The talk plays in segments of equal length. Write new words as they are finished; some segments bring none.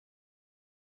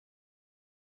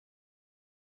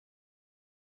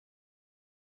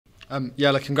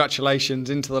Jelle, congratulations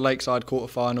into the Lakeside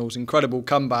quarterfinals. Incredible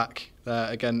comeback there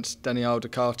against Dennie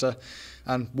Olde Kalter,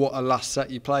 and what a last set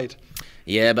you played.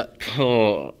 Yeah, but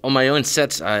on my own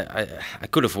sets, I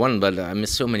could have won, but I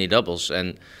missed so many doubles.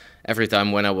 And every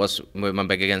time when I was with my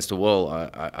back against the wall,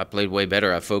 I played way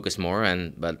better. I focused more,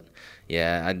 but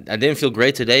yeah, I didn't feel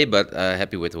great today, but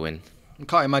happy with the win. I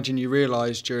can't imagine you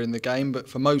realised during the game, but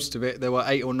for most of it, there were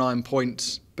 8 or 9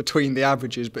 points between the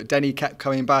averages. But Dennie kept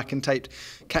coming back and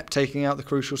kept taking out the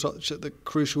crucial shots at the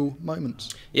crucial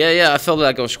moments. Yeah, I felt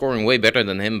like I was scoring way better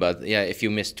than him. But yeah, if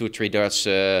you miss 2 or 3 darts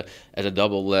at a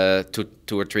double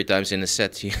two or three times in a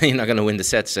set, you're not going to win the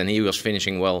sets. And he was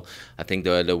finishing well. I think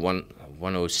the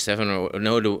 107 or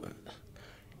no, the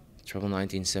treble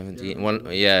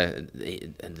 1917. Yeah,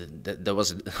 that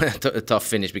was a tough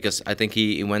finish because I think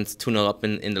he went 2-0 up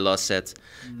in the last set,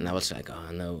 and I was like,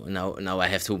 oh no, now I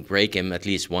have to break him at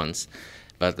least once.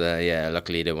 But yeah,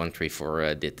 luckily the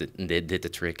 1-3-4 did the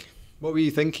trick. What were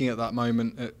you thinking at that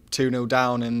moment, at 2-0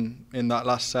 down in that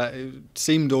last set? It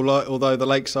seemed, although the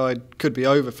Lakeside could be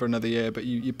over for another year, but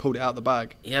you pulled it out the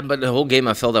bag. Yeah, but the whole game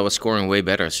I felt I was scoring way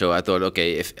better. So I thought,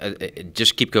 okay, if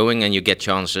just keep going and you get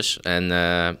chances.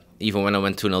 And even when I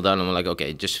went 2-0 down, I'm like,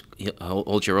 okay, just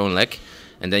hold your own leg.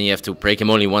 And then you have to break him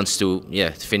only once to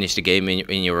finish the game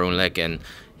in your own leg. And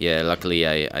yeah, luckily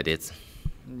I did.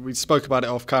 We spoke about it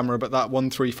off camera, but that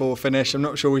 1-3-4 finish, I'm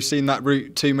not sure we've seen that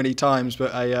route too many times,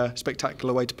 but a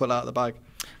spectacular way to pull it out of the bag.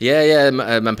 Yeah,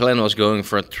 my plan was going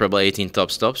for treble 18 top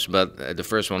stops, but the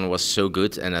first one was so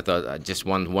good, and I thought I just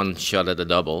want one shot at the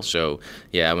double. So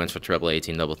yeah, I went for treble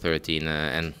 18, double 13,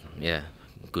 and yeah,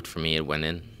 good for me, it went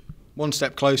in. One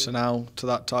step closer now to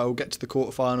that title, get to the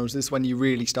quarterfinals. This is when you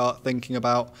really start thinking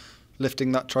about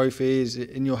lifting that trophy. Is it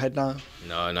in your head now?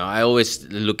 No, I always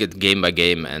look at game by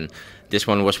game, and this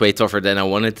one was way tougher than I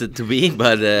wanted it to be.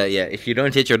 But yeah, if you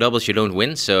don't hit your doubles, you don't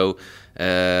win. So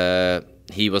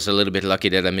he was a little bit lucky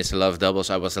that I missed a lot of doubles.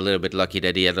 I was a little bit lucky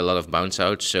that he had a lot of bounce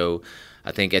outs. So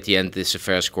I think at the end it's a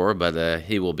fair score, but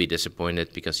he will be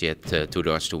disappointed because he had 2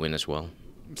 darts to win as well.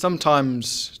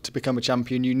 Sometimes to become a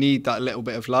champion you need that little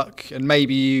bit of luck, and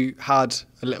maybe you had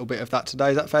a little bit of that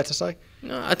today. Is that fair to say?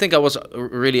 No, I think I was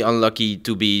really unlucky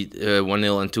to be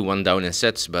 1-0 and 2-1 down in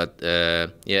sets, but yeah,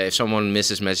 if someone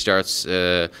misses match darts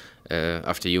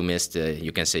after you missed,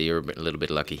 you can say you're a little bit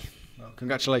lucky. Well,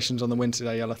 congratulations on the win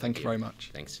today, Jelle. Thank you very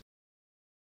much. Thanks.